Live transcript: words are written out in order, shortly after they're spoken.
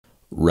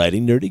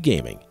Writing Nerdy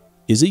Gaming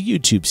is a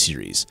YouTube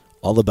series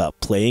all about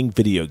playing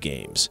video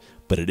games,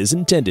 but it is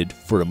intended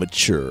for a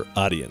mature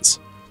audience.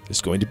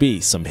 There's going to be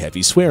some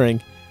heavy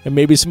swearing and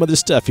maybe some other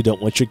stuff you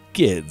don't want your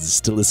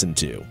kids to listen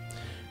to.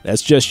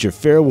 That's just your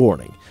fair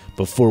warning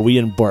before we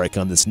embark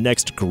on this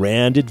next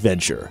grand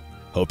adventure.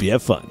 Hope you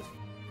have fun.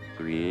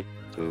 3,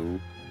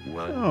 2,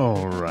 1.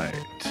 All right.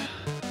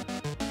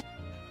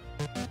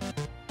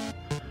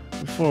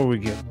 Before we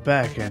get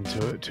back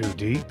into it too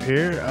deep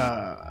here,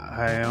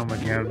 I am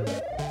again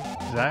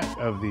Zach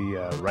of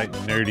the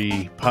Writin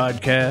Nerdy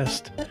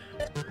podcast,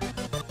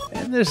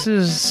 and this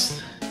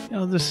is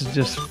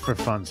just for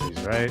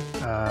funsies, right?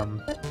 I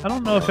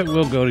don't know if it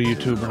will go to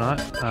YouTube or not.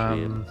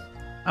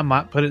 I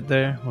might put it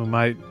there. We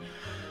might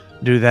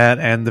do that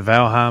and the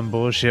Valheim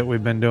bullshit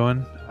we've been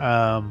doing.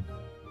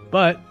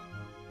 But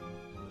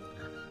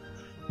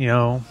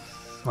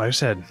like I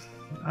said,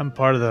 I'm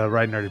part of the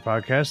Writin Nerdy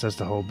podcast. That's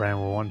the whole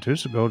brand we want to.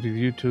 So go to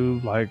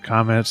YouTube, like,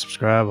 comment,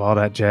 subscribe, all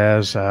that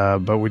jazz.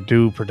 But we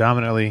do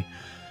predominantly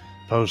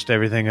post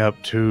everything up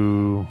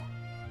to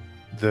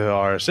the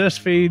RSS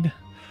feed.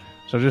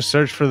 So just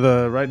search for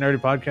the Writin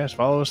Nerdy podcast.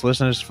 Follow us.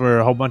 Listen to us for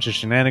a whole bunch of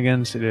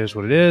shenanigans. It is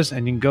what it is.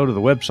 And you can go to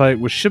the website,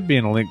 which should be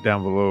in a link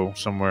down below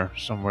somewhere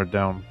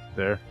down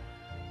there.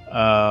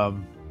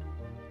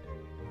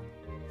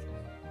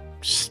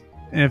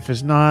 If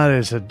it's not,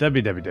 it's at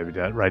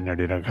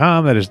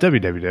www.writinnerdy.com. That is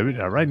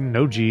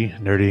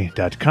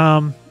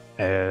www.writingognerdy.com.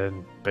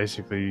 And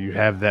basically, you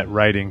have that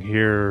writing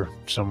here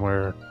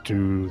somewhere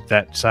to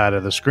that side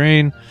of the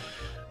screen.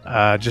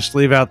 Just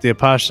leave out the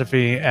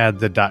apostrophe, add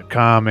the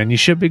 .com, and you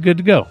should be good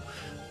to go.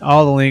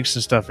 All the links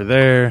and stuff are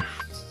there.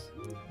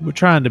 We're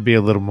trying to be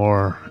a little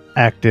more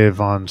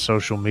active on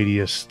social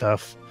media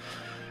stuff.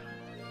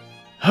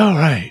 All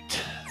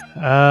right.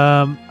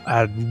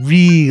 I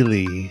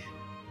really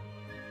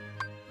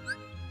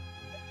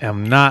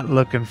am not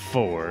looking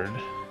forward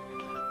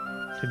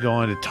to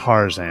going to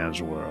Tarzan's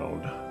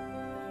world.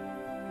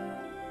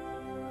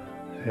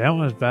 That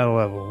one's battle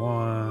level 1.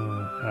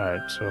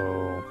 Alright,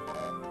 so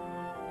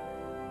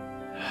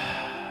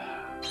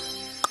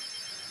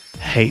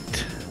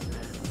hate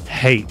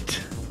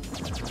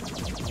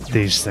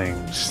these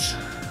things.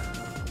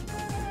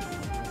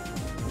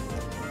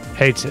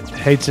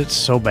 Hates it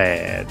so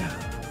bad.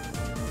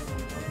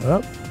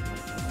 Oh.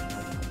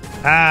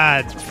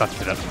 I fucked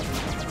it up.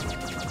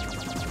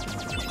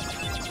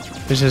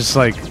 This is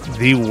like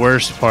the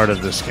worst part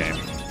of this game.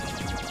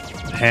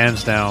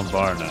 Hands down,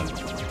 bar none.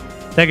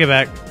 Take it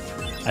back.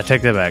 I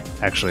take that back,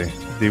 actually.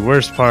 The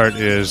worst part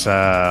is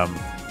the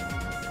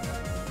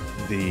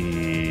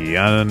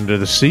under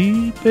the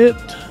sea bit.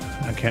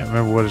 I can't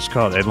remember what it's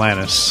called.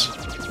 Atlantica.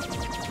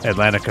 Is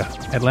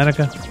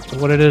that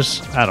what it is?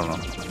 I don't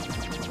know.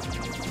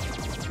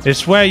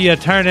 It's where you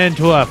turn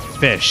into a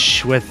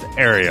fish with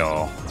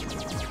Ariel.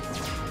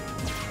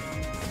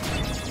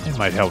 It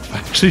might help if I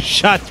actually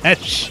shot that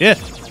shit.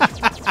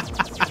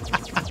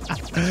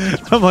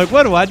 I'm like,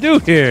 what do I do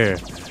here?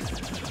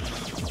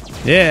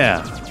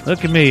 Yeah,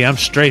 look at me. I'm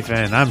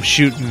strafing. I'm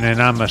shooting, and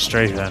I'm a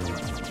strafing.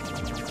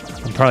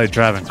 I'm probably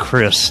driving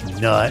Chris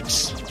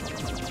nuts.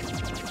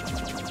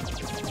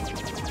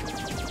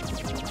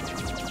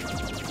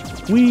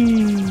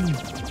 Whee!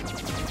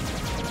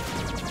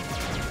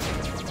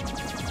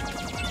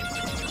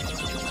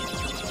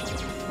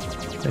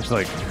 There's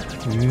like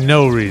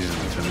no reason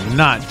to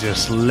not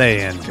just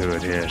lay into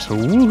it here. So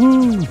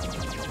woohoo!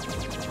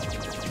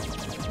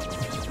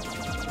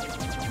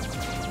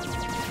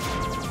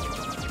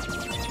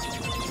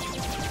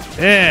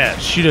 Yeah,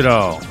 shoot it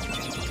all.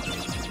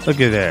 Look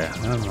at there.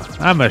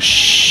 I'm a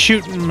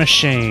shooting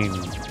machine.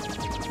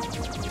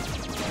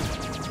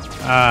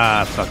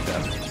 Ah, fucked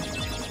up.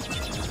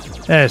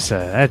 That's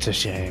a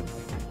shame.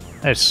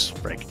 That's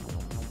breaking.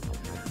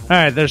 All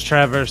right, there's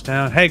Traverse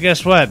Town. Hey,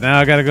 guess what? Now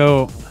I gotta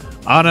go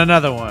on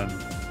another one.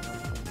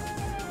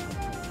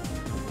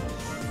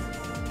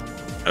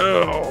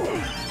 Oh.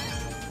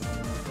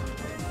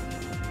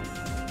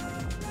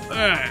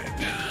 Alright.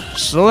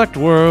 Select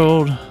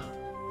world.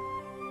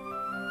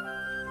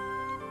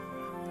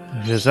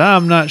 Because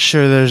I'm not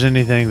sure there's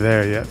anything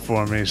there yet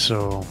for me,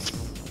 so.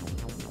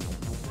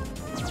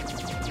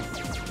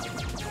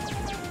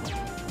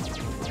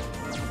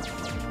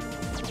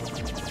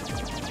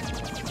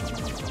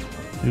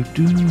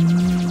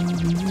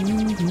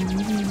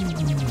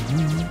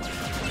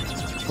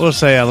 We'll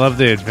say I love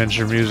the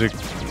adventure music,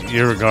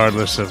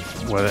 irregardless of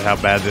how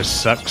bad this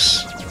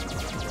sucks.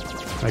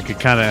 Like it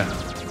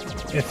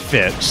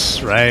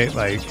fits, right?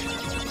 Like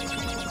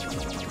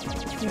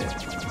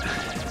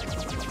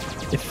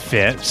it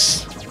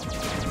fits.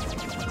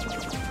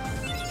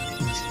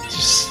 It's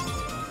just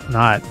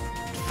not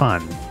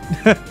fun.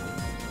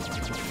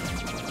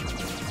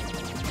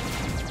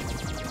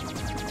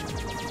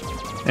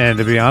 And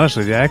to be honest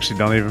with you, I actually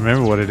don't even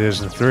remember what it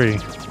is in 3.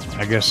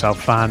 I guess I'll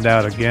find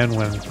out again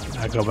when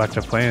I go back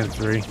to playing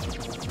 3.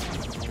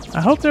 I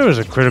hope there was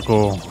a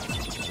critical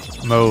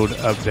mode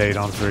update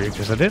on 3,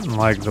 because I didn't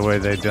like the way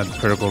they did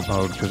critical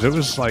mode, because it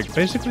was like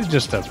basically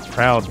just a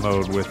proud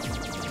mode with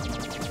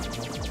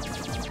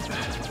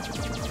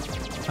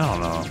I don't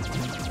know.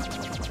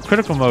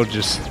 Critical mode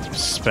just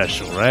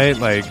special, right?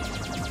 Like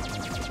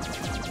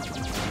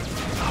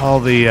all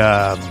the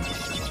I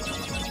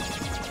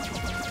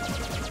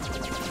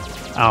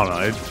don't know.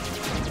 It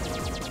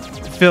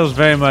feels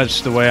very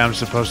much the way I'm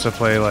supposed to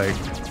play like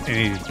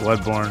any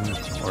Bloodborne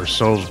or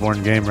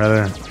Soulsborne game,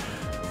 rather.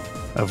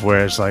 Of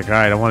where it's like, all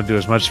right, I want to do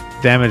as much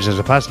damage as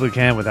I possibly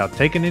can without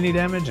taking any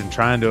damage and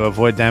trying to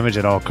avoid damage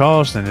at all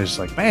costs. And it's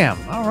like, bam,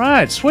 all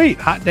right, sweet,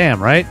 hot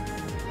damn, right?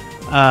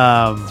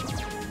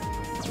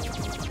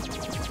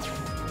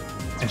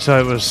 And so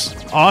it was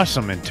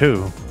awesome in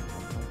 2.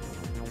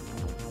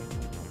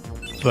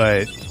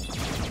 But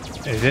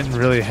it didn't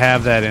really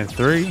have that in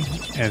 3.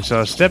 And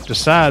so I stepped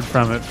aside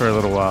from it for a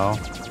little while.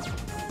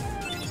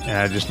 And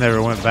I just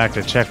never went back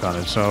to check on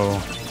it. So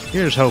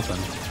here's hoping.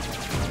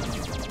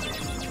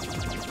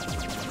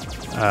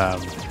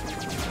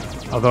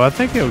 Although I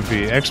think it would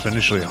be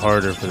exponentially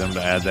harder for them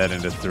to add that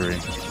into 3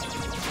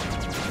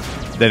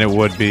 than it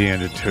would be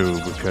into 2,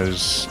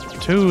 because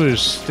 2 is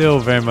still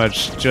very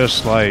much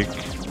just like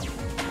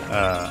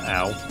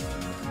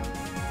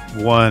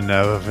 1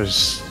 of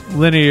his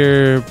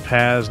linear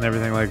paths and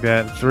everything like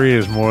that. 3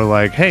 is more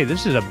like, hey,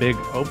 this is a big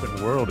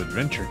open world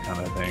adventure kind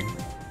of thing.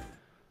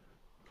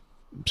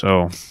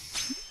 So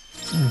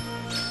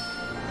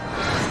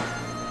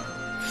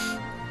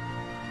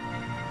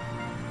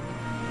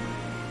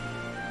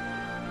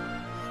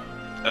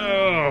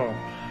oh.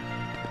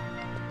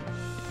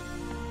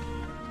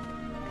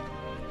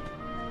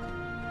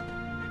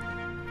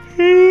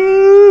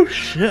 Ooh,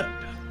 shit.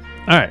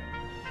 Alright.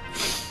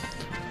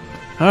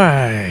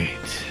 Alright.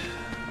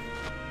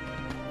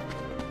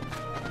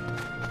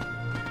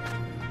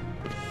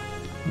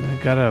 I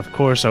gotta, of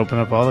course, open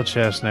up all the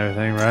chests and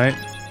everything, right?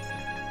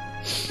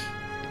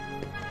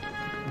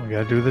 We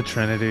gotta do the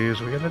trinities.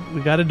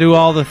 We gotta do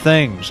all the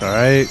things,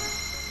 alright?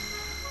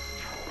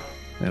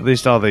 At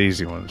least all the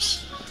easy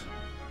ones.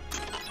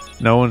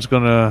 No one's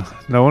gonna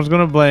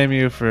blame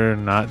you for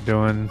not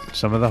doing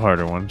some of the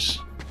harder ones.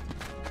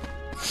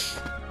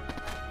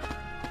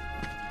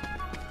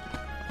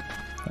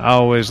 I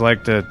always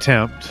like to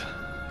attempt.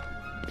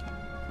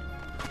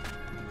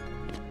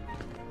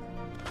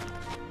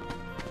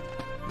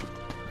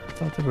 I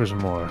thought there was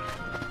more.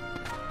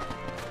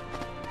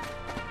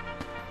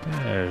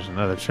 There's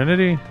another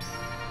Trinity.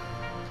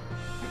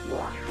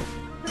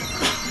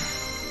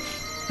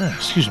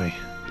 Excuse me.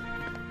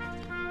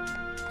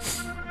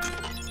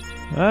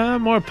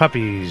 More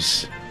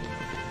puppies.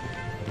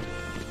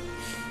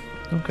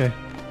 Okay.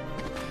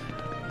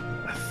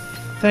 I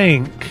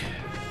think...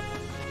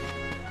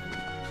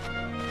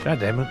 God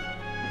damn it.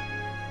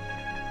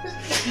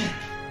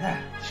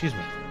 Excuse me.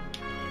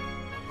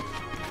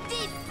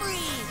 Deep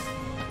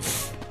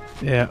freeze.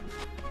 Yeah.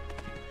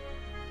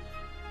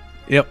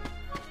 Yep.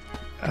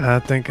 I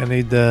think I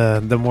need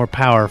the more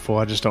powerful.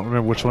 I just don't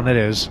remember which one it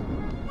is.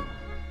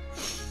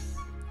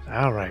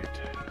 All right.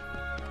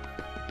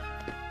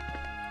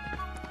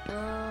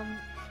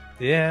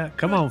 Yeah,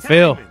 come on,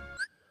 Phil.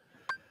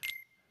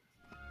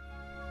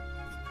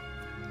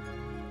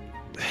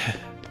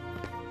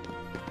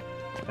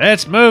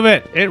 Let's move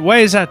it. It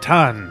weighs a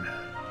ton.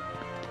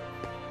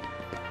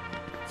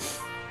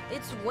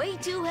 It's way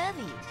too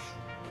heavy.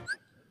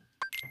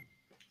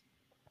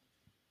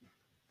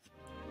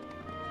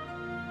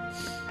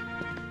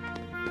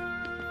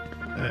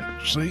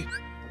 Actually,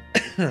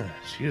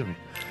 excuse me.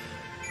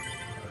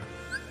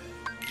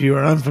 If you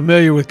are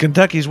unfamiliar with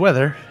Kentucky's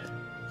weather,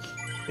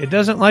 it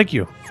doesn't like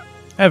you.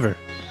 Ever.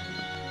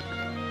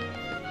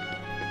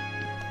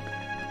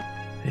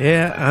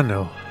 Yeah, I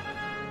know.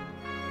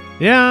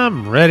 Yeah,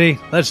 I'm ready.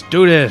 Let's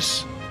do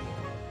this.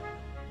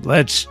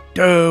 Let's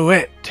do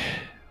it.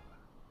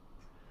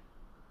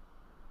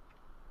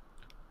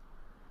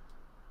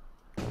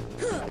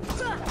 Come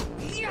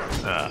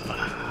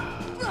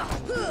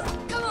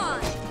on.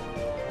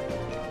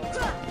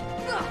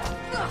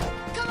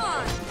 Come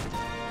on.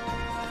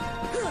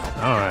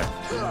 All right.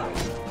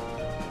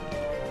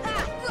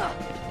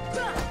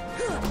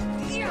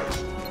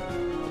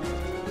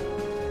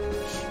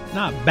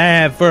 Not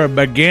bad for a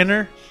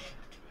beginner.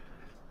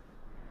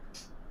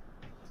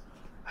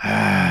 Come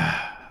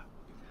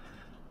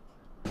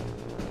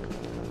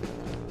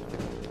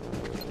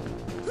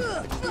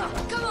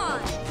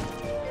on.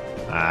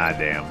 Ah,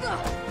 damn.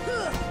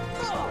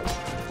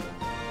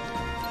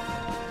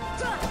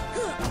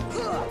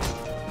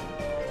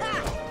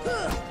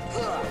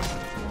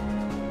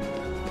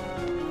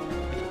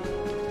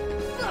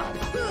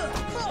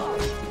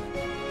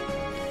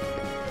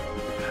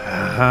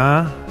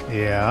 Uh-huh.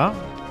 Yeah.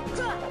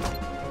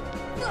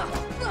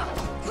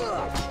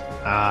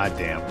 Ah,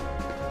 damn.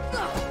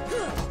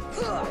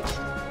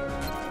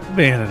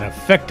 Being an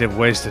effective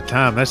waste of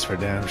time, that's for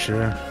damn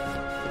sure.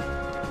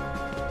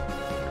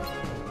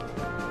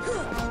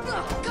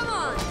 Come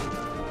on.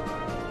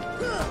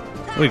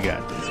 We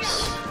got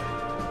this.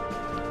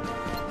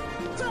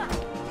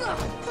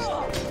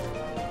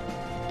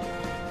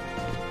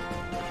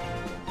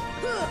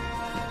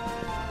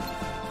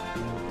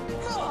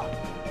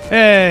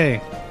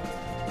 Hey!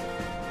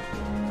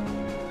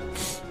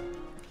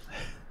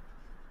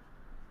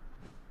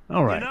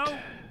 All right. You know,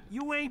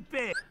 you ain't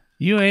bad.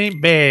 You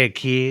ain't bad,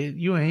 kid.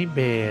 You ain't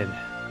bad.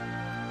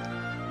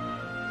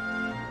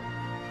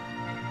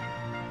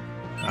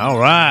 All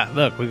right.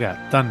 Look, we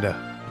got thunder.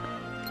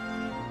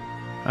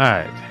 All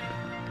right.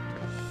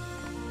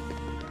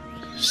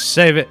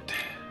 Save it.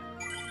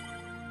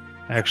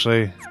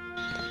 Actually,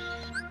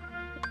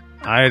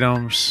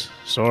 items.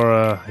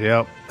 Sora.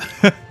 Yep.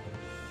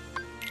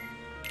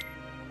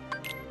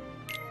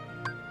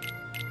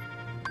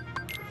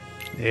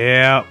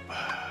 Yep.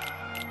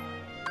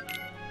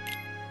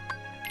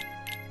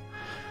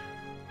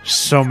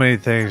 So many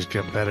things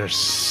get better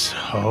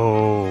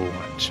so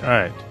much. All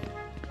right.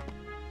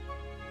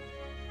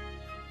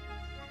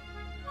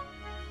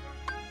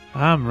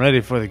 I'm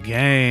ready for the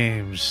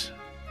games.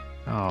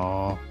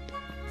 Oh.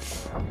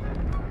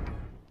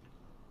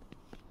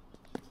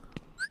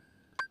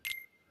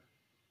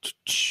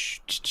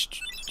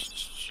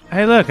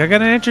 Hey, look, I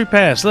got an entry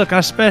pass. Look,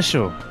 I'm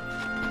special.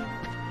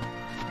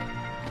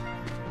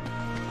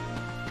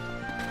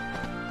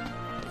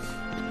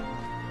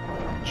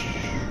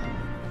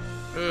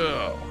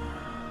 Ugh.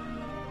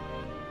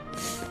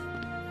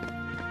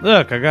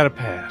 Look, I got a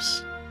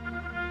pass.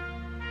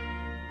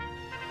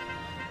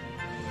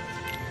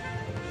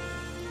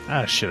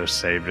 I should have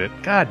saved it.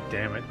 God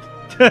damn it.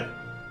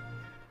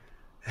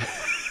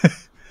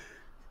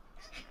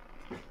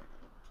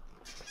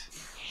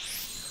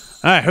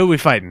 Alright, who we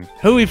fighting?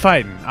 Who we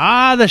fighting?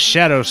 Ah, the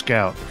Shadow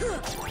Scout.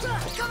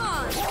 Come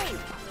on.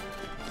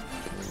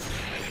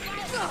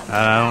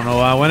 I don't know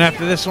why I went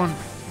after this one.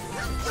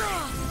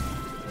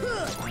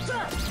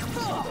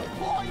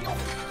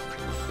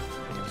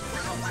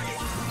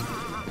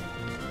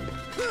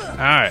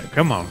 Alright,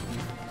 come on.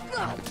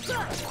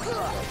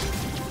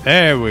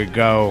 There we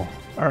go.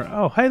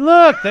 Oh, hey,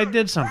 look! They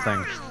did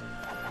something.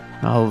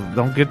 Oh,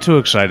 don't get too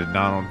excited,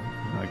 Donald.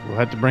 Like, we'll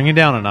have to bring you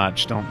down a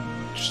notch. Don't...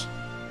 Just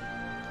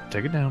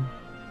take it down.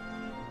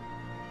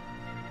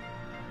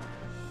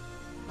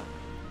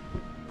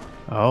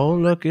 Oh,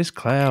 look, it's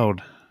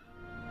Cloud.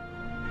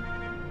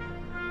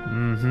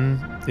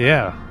 Mm-hmm.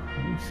 Yeah.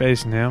 We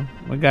facing him.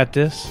 We got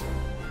this.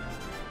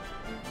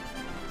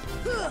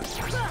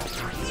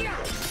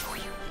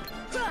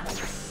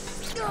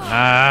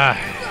 I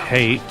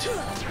hate.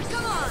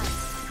 Come on.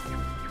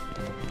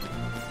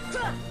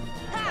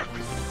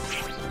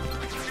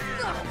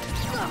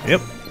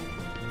 Yep.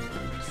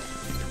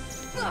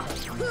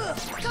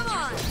 Come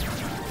on.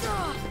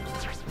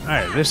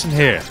 Alright, listen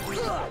here.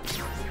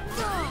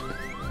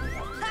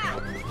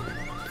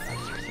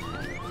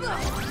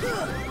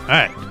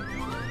 Alright.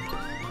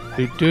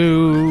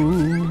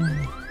 Do-do.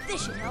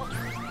 This should help.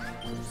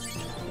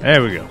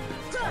 There we go.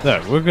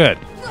 Look, we're good.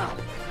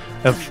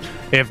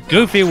 If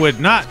Goofy would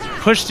not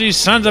push these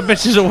sons of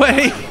bitches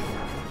away.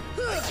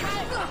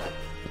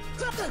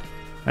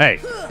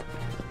 Hey.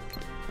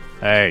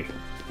 Hey.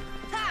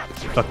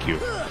 Fuck you.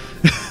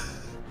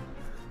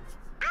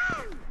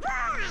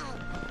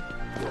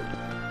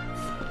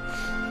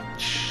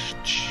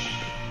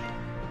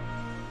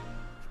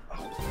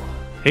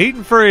 Heat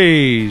and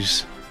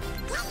freeze.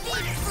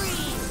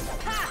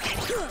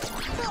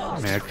 I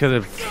mean, I could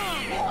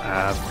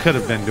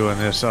have been doing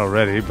this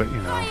already, but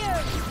you know.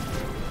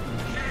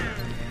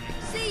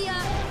 See ya.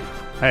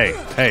 Hey,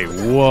 hey,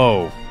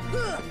 whoa.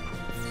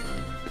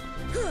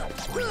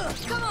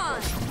 Come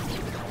on.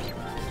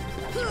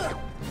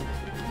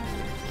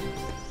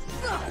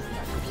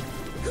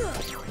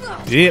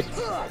 Yep,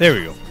 there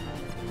we go.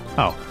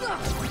 Oh,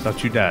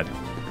 thought you died.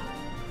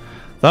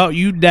 Thought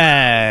you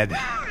died.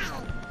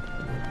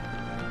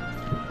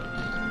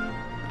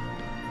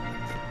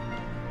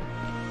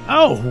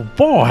 Oh,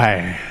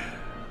 boy.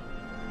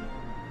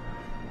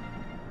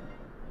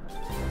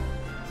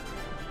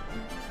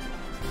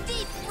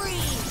 Deep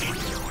freeze.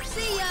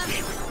 See ya.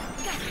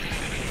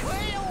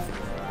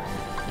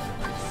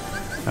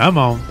 Come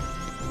on.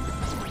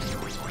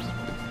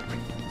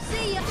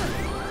 See ya.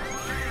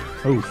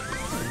 Oh.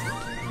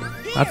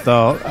 I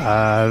thought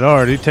I'd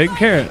already taken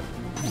care of it.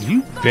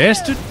 You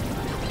bastard.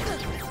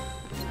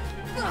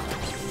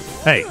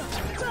 Hey,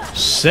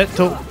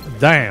 settle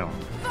down.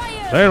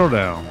 Settle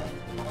down.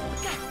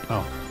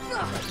 Oh.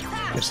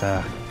 Guess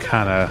I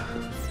kinda...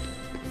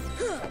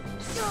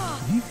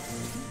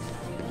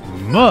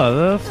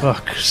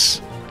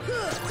 Motherfuckers.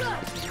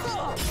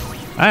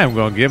 I am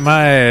gonna get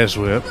my ass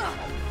whipped.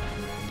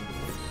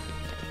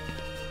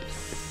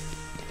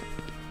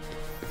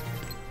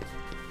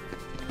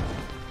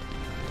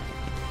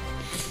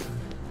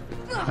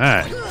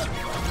 Alright.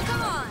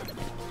 Come on.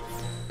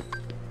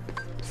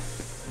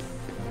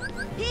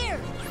 Here.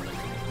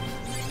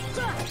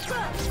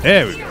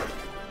 There we go.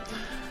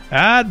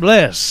 God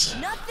bless.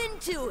 Nothing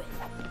to it.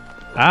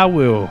 I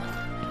will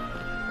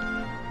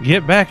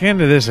get back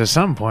into this at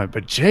some point,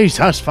 but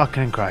Jesus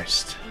fucking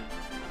Christ.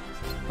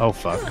 Oh,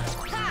 fuck.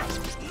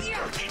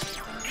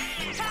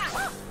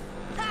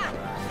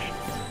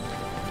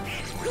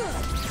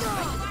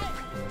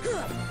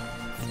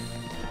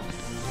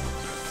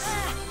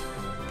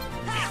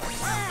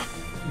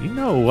 You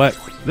know what?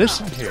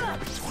 Listen here.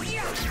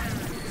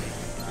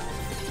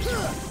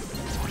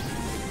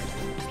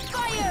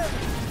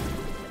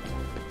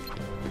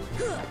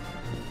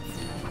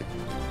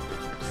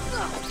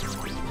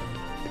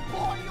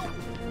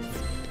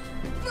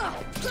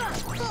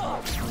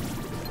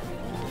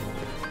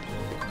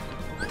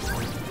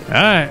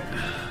 Alright.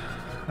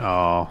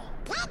 Oh.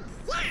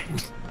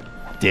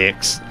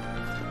 Dicks.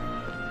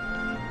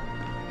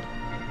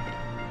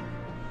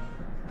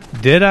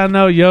 Did I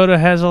know Yoda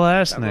has a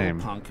last That little name?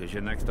 punk is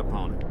your next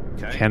opponent.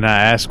 Okay? Can I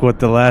ask what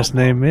the last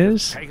name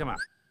is? Take him out.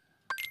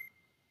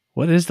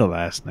 What is the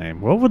last name?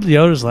 What would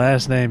Yoda's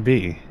last name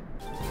be?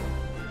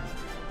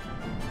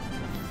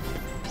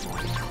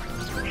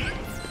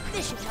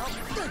 This should help.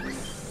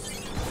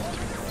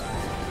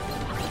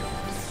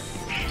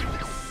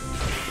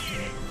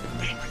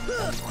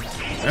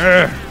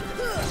 Urgh.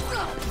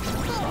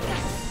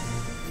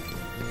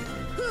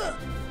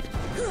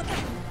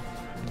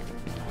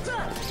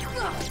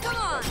 Come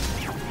on.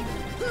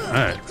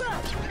 Alright.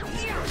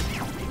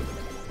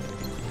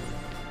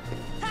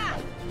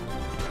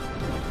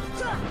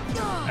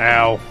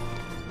 Ow.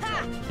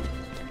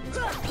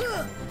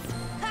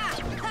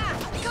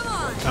 Come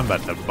on. I'm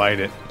about to bite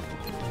it.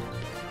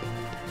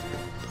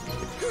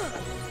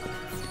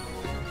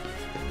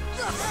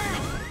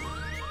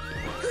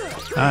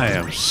 I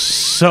am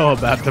so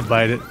about to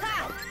bite it.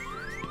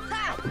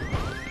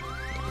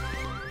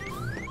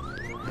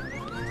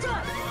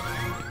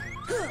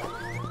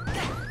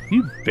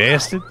 You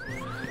bastard.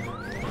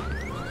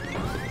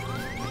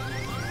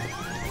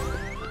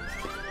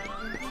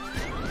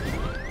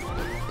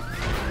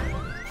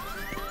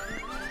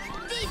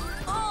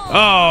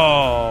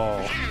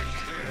 Oh.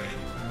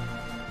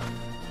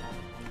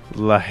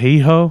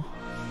 Lahijo?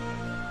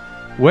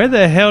 Where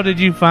the hell did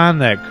you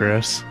find that,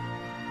 Chris?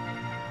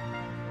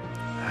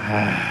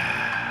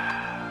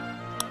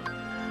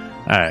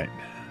 Alright.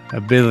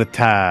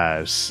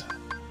 Abilitize.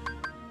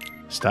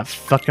 Stop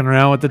fucking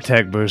around with the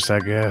tech boost, I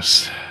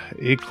guess.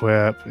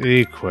 Equip.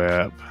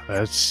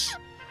 That's...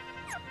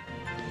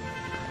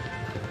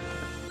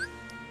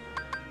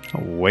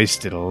 I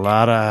wasted a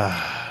lot of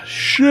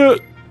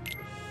shit.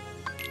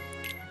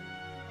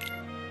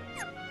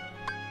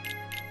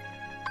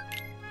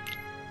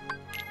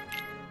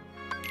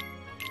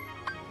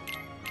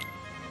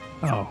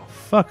 Oh,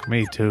 fuck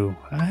me too.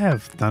 I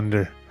have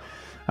thunder.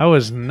 I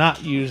was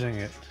not using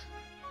it.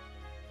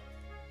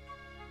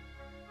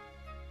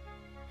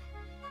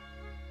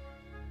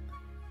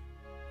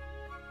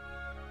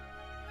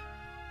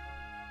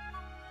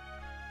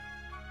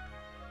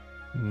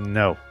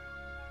 No.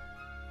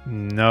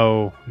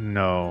 No.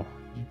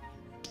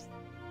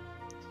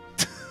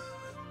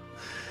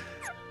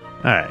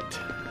 Alright.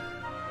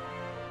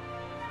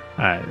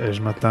 Alright, there's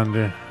my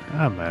thunder.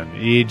 I'm an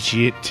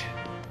idiot.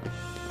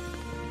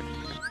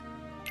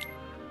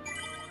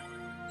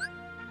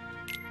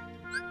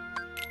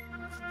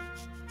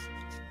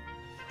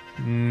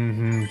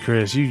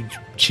 Chris, you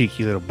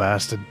cheeky little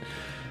bastard.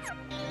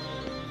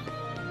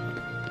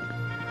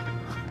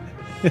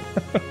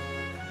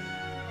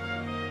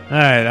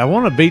 Alright, I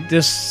want to beat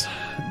this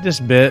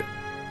bit.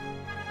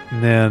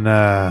 And then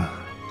I'll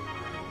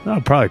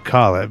probably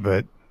call it,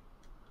 but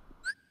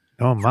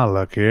knowing my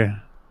luck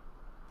here.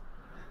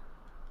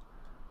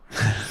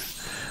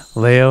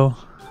 Leo.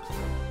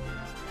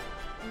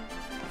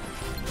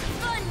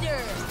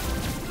 Thunder.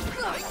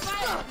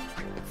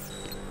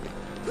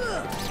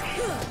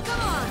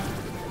 Come on.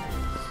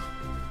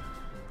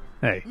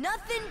 Hey,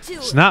 Nothing to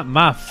it's it. not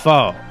my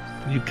fault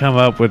you come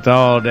up with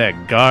all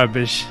that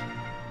garbage.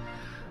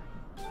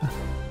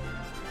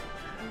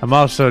 I'm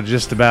also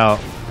just about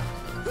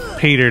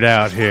petered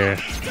out here.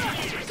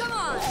 Come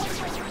on.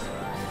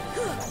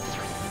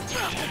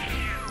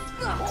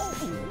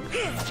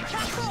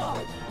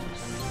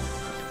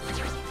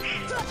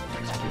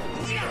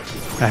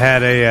 I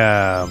had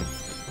a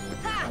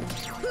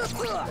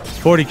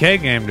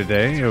 40K game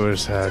today. It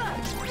was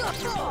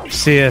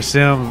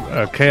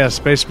CSM, Chaos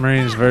Space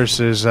Marines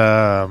versus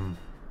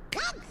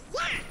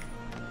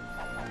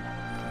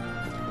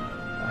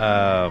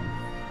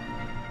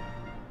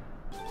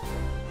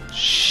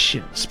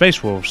shit,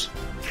 Space Wolves.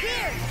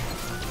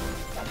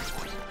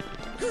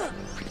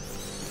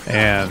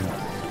 And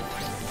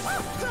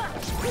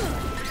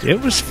it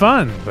was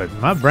fun, but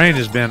my brain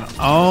has been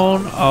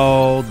on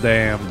all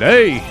damn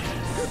day.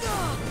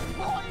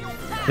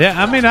 Yeah,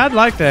 I mean, I'd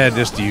like to add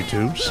this to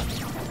YouTube's.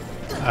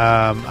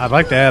 I'd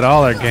like to add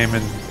all our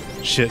gaming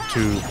shit to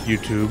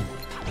YouTube.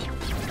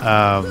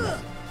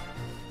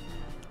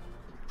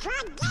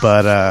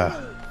 But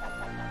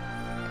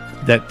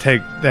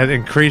that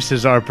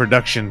increases our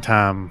production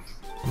time,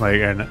 by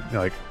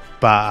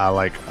a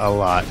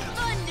lot.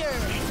 Thunder.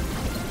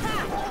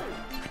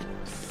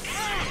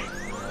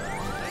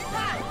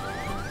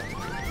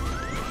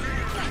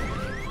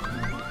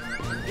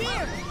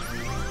 Here.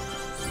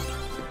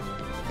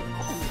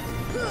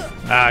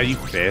 Ah, you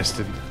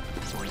bastard.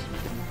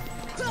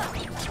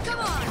 Come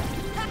on.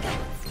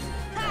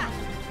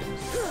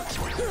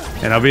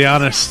 And I'll be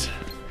honest,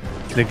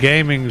 the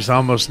gamings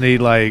almost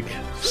need like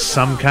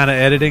some kind of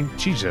editing.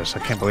 Jesus, I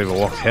can't believe I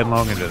walked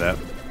headlong into that.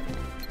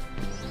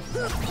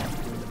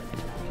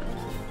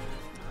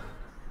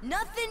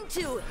 Nothing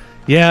to it.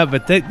 Yeah,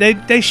 but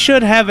they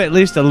should have at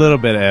least a little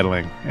bit of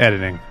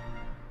editing.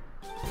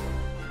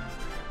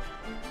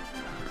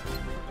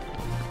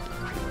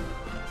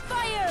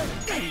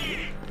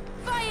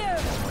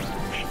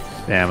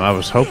 Damn, I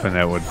was hoping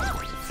that would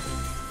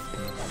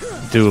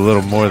do a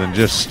little more than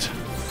just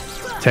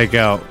take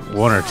out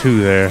one or two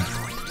there.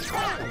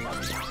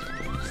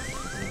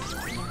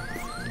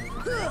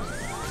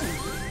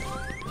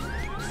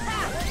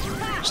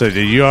 So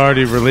did you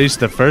already release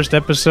the first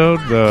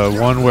episode? The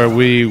one where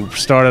we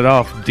started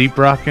off deep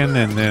rocking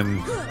and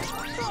then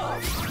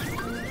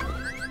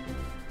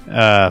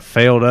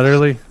failed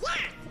utterly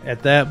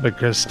at that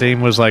because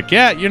Steam was like,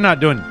 yeah, you're not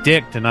doing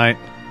dick tonight.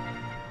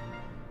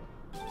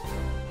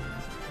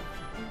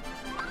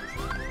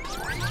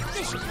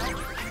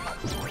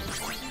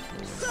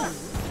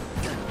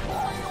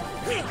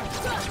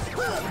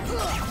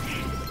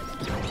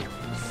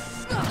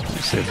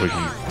 Let's see if we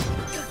can.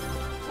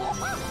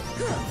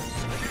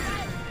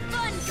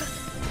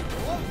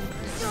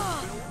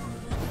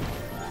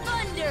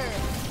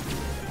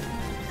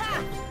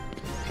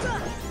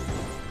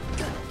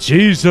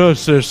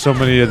 Jesus, there's so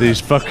many of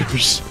these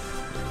fuckers.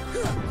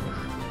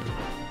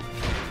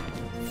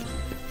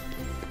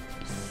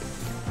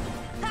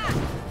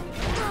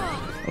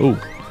 Oh.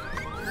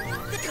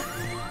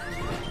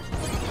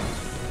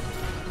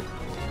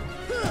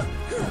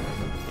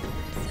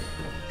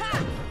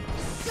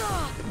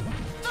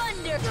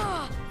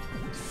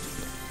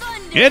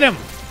 Get him!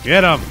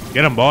 Get him!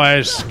 Get him,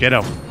 boys! Get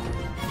him!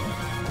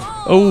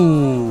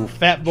 Oh,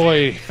 fat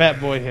boy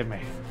hit me.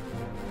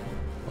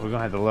 We're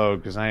gonna have to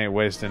load because I ain't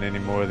wasting any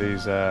more of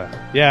these.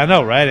 Yeah, I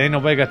know, right? Ain't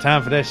nobody got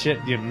time for that shit.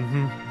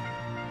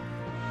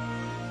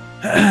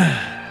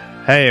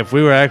 Hey, if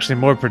we were actually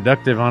more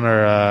productive on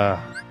our,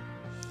 I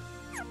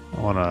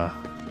wanna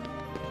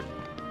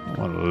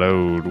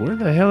load. Where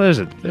the hell is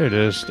it? There it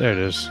is. There it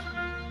is.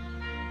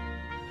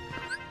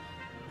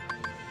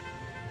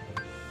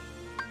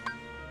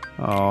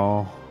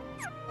 Oh.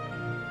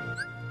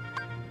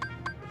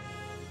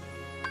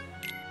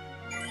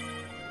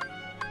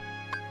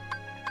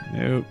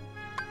 Nope.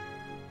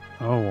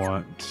 I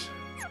want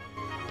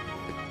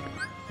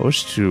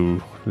us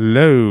to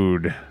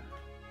load.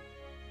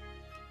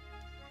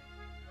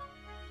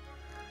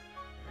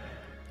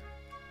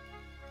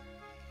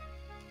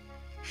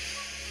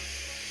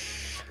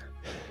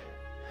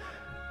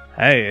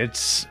 Hey,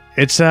 it's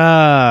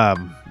a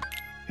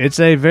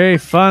very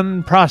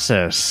fun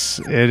process.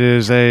 It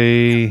is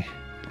a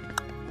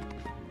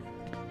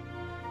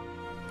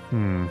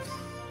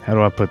how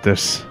do I put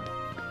this?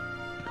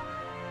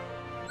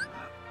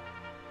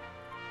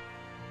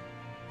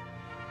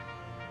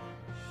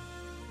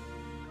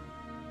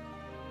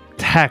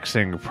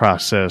 Taxing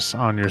process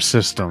on your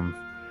system.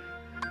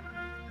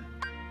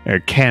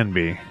 It can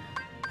be.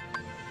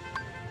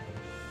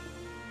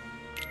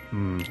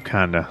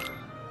 Kinda.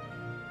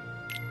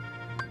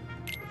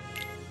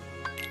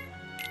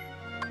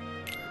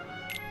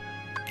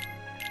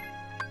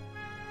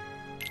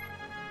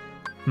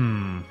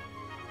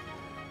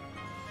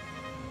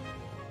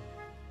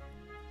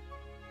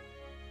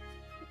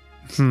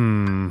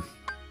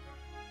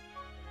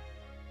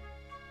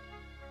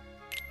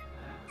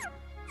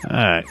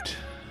 Alright.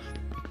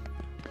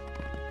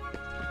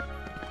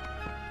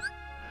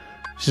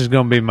 This is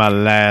going to be my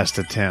last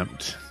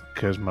attempt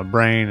because my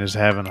brain is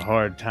having a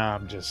hard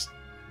time just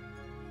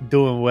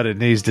doing what it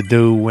needs to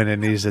do when it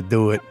needs to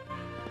do it.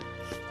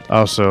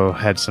 Also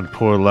had some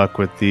poor luck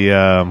with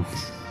the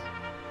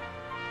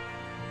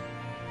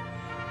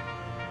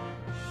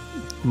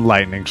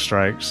lightning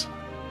strikes.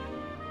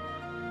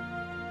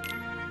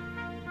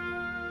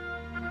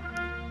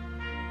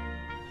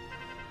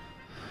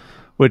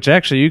 Which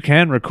actually you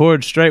can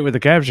record straight with the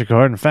capture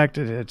card. In fact,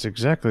 it's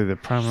exactly the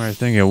primary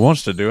thing it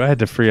wants to do. I had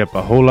to free up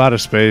a whole lot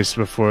of space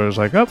before it was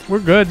like, oh, we're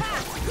good.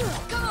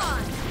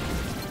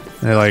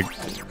 They like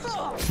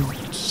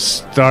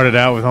started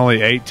out with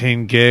only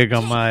 18 gig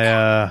on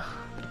my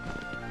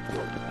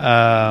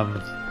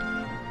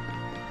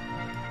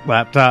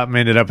laptop and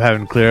ended up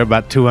having to clear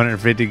about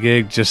 250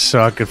 gig just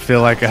so I could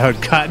feel like I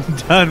had gotten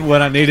done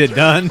what I needed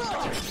done.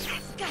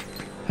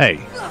 Hey,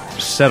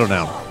 settle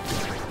down.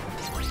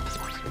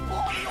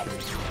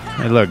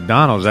 Hey, look,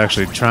 Donald's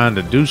actually trying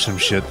to do some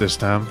shit this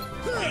time.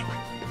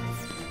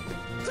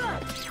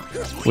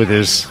 With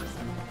his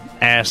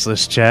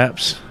assless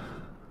chaps.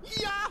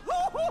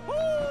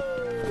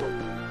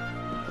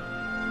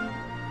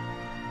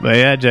 But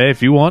yeah, Jay,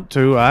 if you want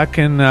to, I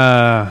can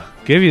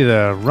give you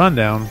the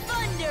rundown.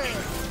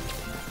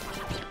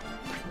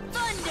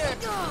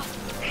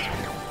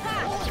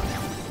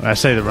 When I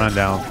say the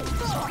rundown,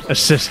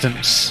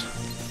 assistance.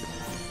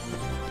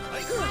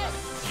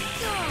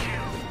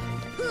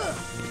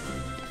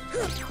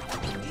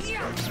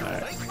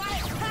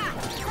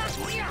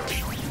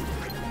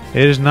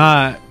 It is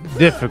not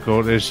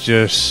difficult, it's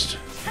just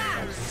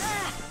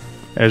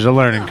there's a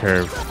learning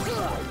curve.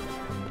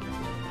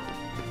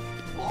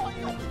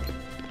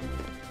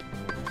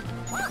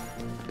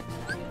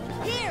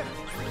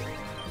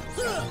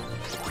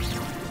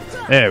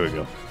 There we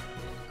go.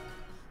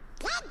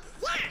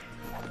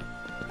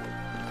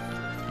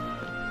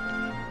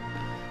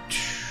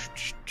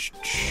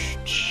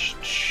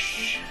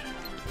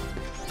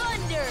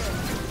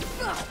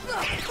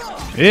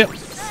 Yep.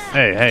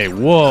 Hey,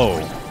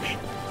 whoa.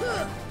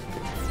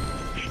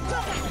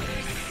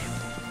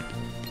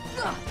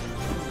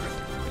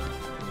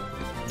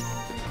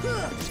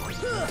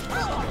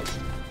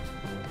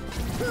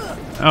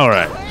 All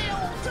right.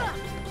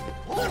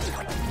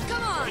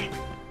 Come on.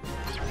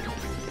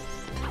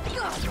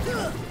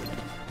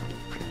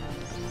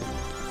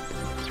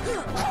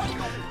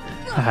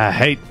 I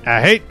hate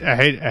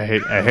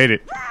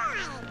it.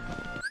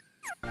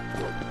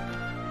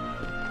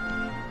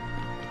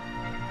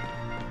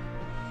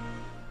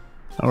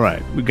 All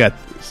right, we got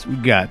this. We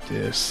got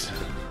this.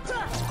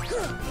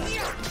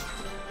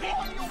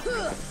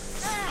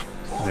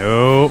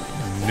 No,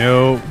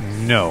 no,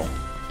 no.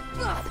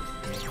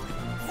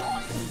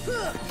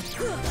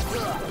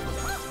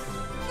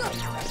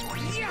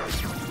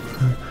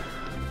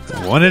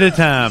 One at a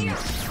time.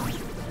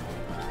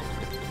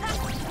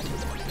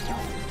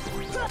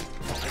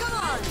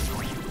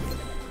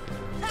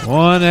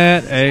 One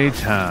at a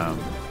time.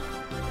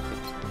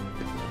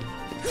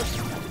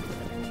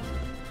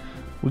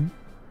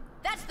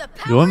 That's the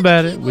power Doing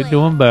better. of We're Keyblade.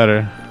 doing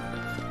better.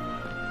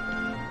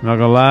 I'm not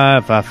gonna lie,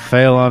 if I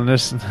fail on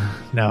this,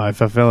 no,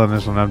 if I fail on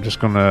this one, I'm just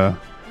gonna.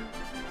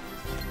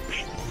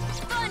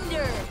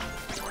 Thunder.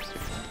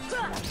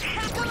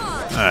 Come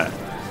on. All right.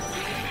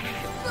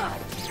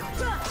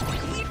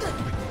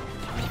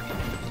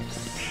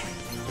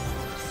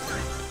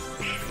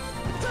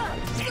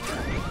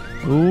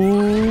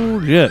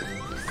 Ooh, shit.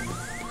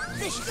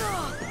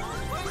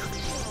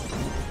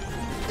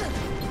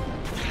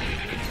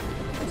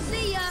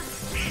 See ya.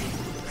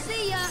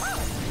 See ya.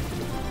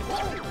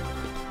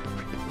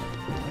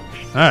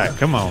 All right,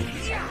 come on.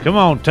 Come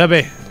on,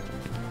 Tubby.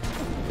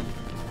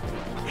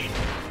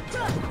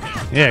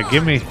 Yeah,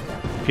 give me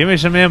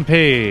some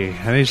MP.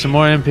 I need some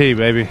more MP,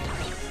 baby.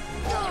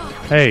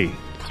 Hey.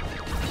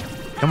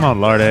 Come on,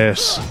 lard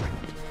ass.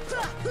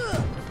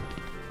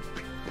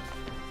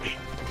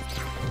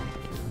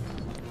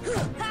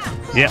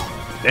 Yep,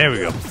 there we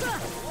go.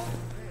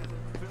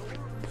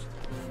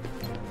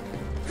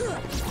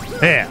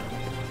 Yeah.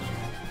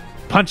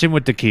 Punch him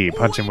with the key.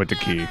 Punch him with the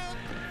key.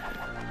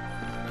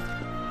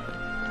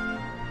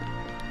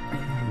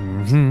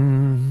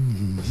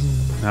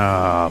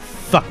 Ah,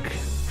 fuck.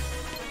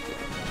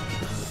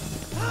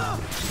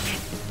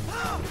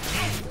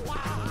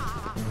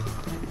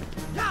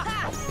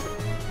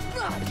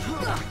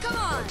 Come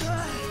on.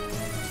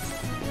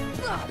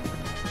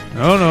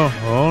 Oh no.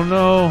 Oh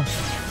no.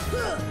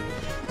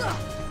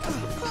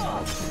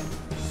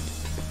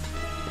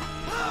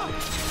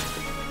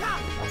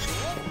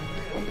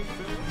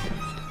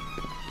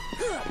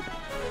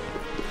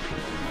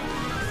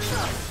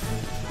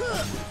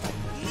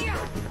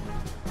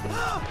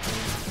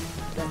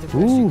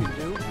 Ooh.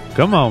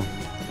 Come on.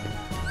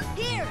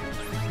 Here.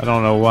 I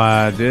don't know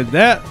why I did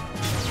that.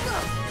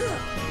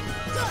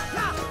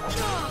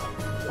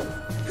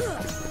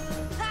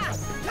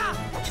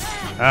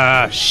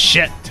 Ah,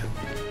 shit.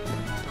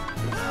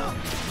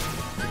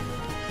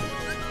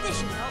 This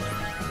should help.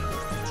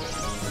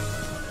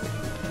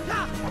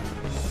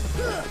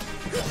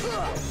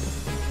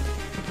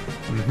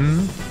 Mm-hmm.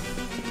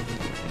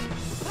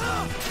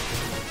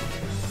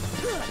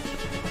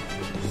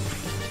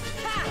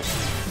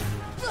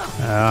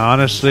 I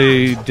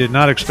honestly did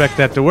not expect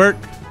that to work.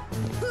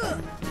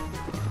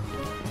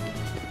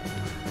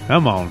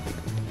 Come on.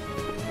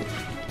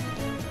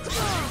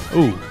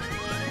 Ooh.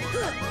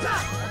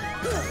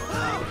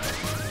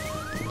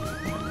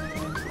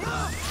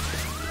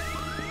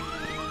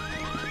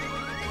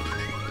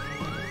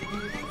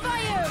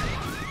 Fire.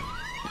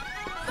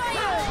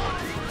 Fire.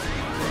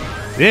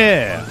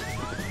 Yeah.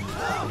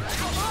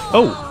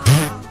 Oh.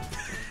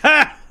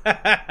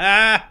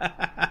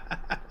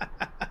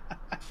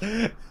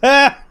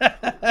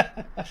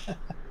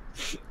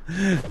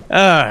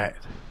 Alright.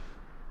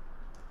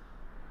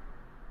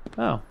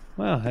 Oh,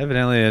 well,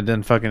 evidently it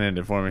didn't fucking end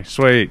it for me.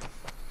 Sweet.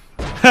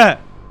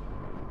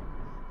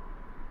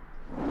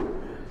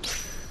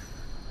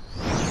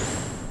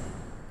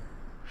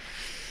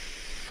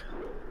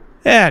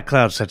 Yeah,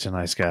 Cloud's such a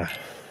nice guy.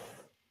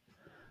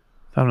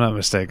 If I'm not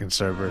mistaken,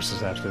 Cerberus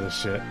is after this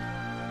shit.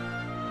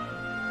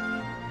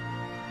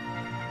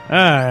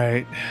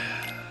 Alright.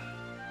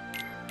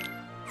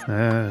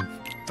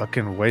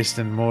 Fucking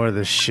wasting more of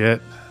this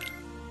shit.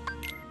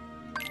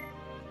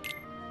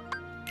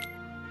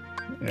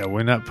 Yeah,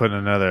 we're not putting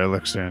another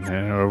elixir in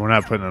there. Or we're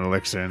not putting an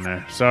elixir in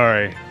there.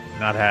 Sorry.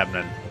 Not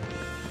happening.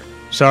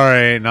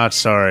 Sorry, not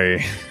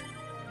sorry.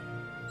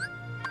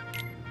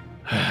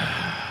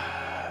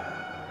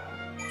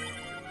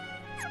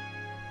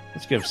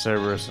 Let's give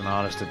Cerberus an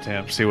honest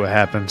attempt. See what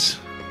happens.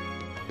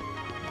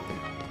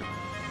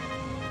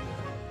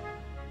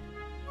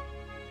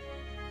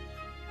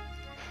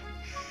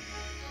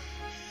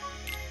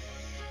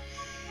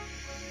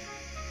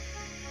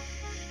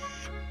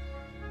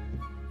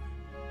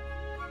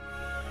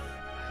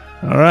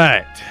 All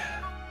right.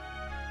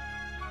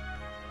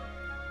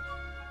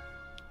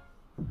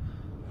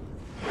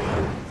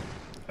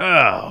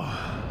 Oh.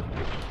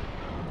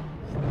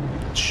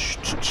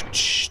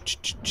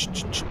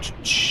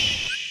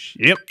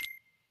 Yep.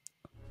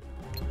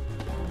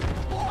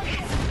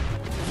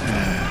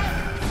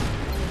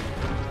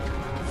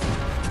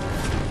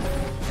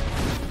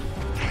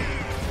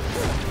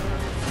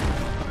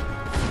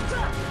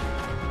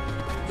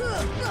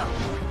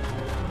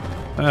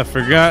 I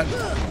forgot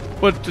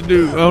what to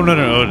do. Oh,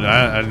 no.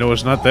 I know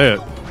it's not that.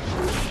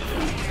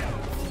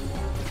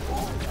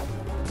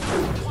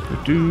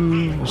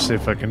 Let's see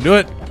if I can do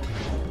it.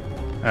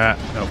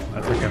 Nope.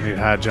 I think I need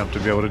high jump to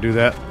be able to do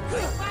that.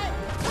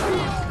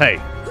 Hey,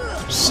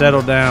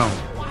 settle down.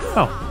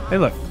 Oh, hey,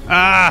 look.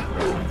 Ah!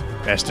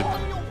 Bastard.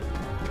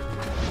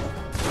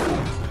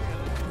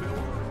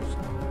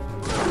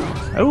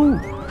 Oh,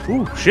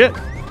 ooh, shit.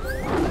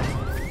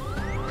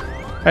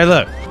 Hey,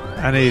 look.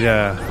 I need,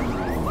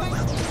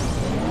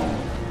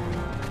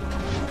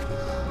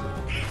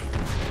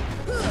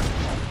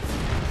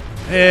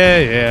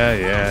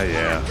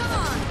 Yeah.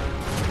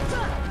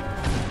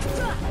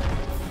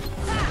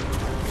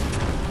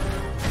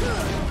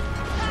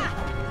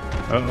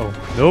 Uh-oh.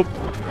 Nope.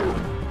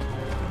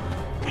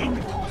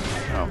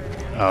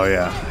 Oh,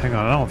 yeah. Hang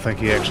on. I don't think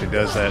he actually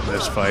does that in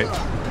this fight.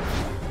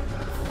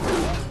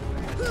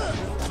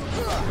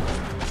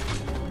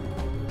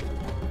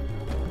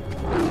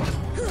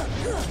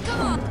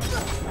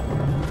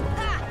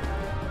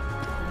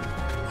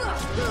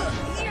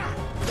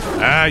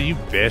 Ah, you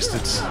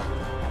bastards.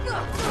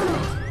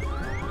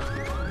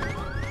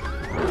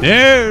 No.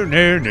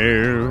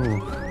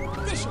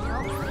 This should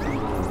help.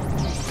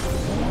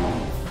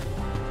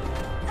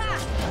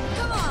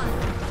 Come on.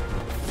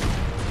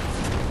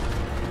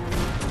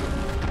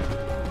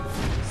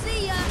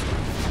 See ya.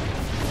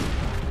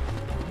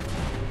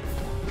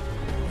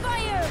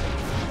 Fire.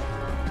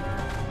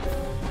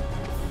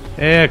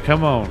 Yeah,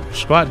 come on.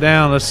 Squat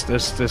down. Let's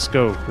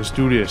go. Let's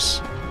do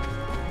this.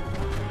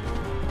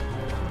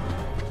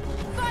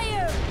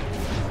 Fire.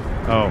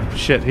 Oh,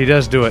 shit. He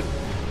does do it.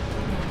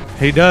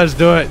 He does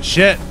do it.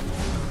 Shit.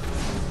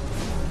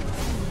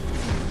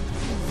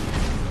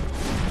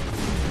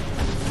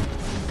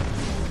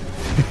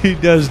 He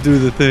does do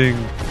the thing.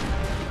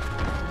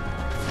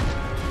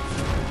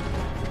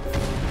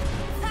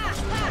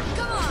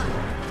 Come on.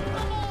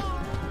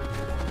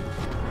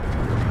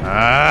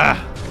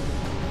 Ah.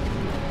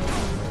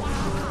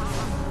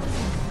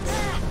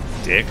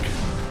 Dick.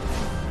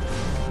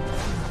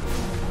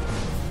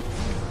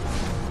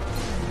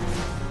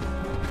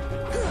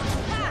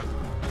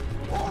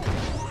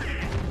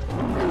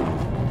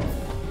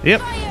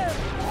 Yep.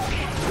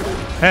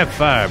 Have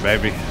fire,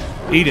 baby.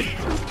 Eat it.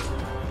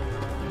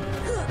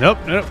 Nope.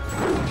 Come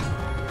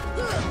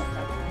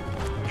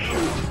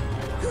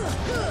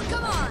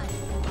on.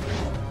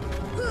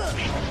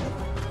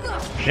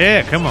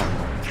 Yeah, come on.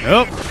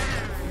 Nope.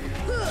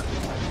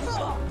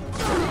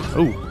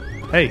 Ooh.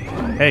 Hey.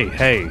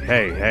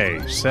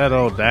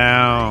 Settle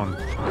down.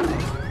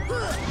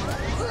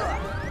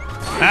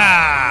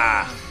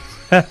 Ah!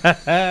 All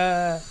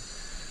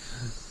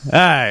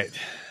right.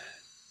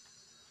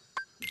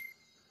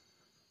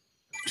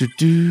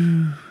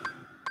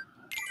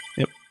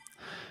 Yep.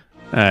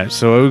 Alright,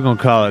 so we're gonna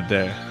call it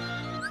there.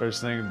 First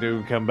thing to do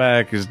when we come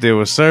back is deal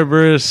with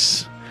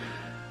Cerberus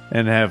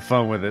and have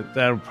fun with it.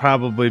 That'll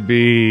probably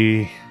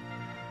be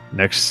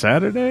next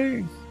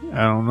Saturday.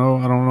 I don't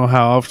know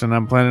how often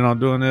I'm planning on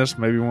doing this.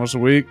 Maybe once a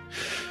week.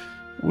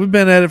 We've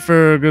been at it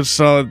for a good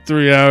solid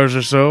 3 hours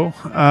or so.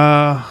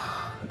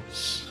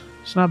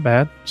 It's not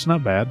bad. It's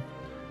not bad.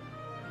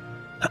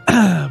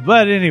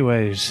 But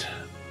anyways,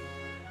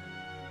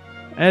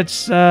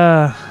 that's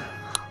where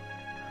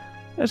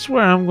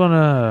I'm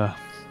gonna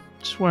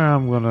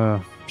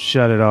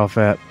shut it off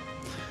at.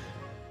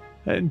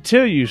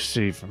 Until you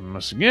see from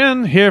us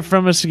again, hear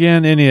from us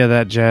again, any of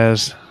that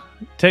jazz.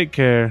 Take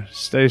care,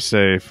 stay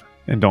safe,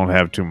 and don't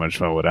have too much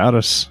fun without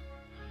us.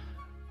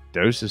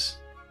 Doses.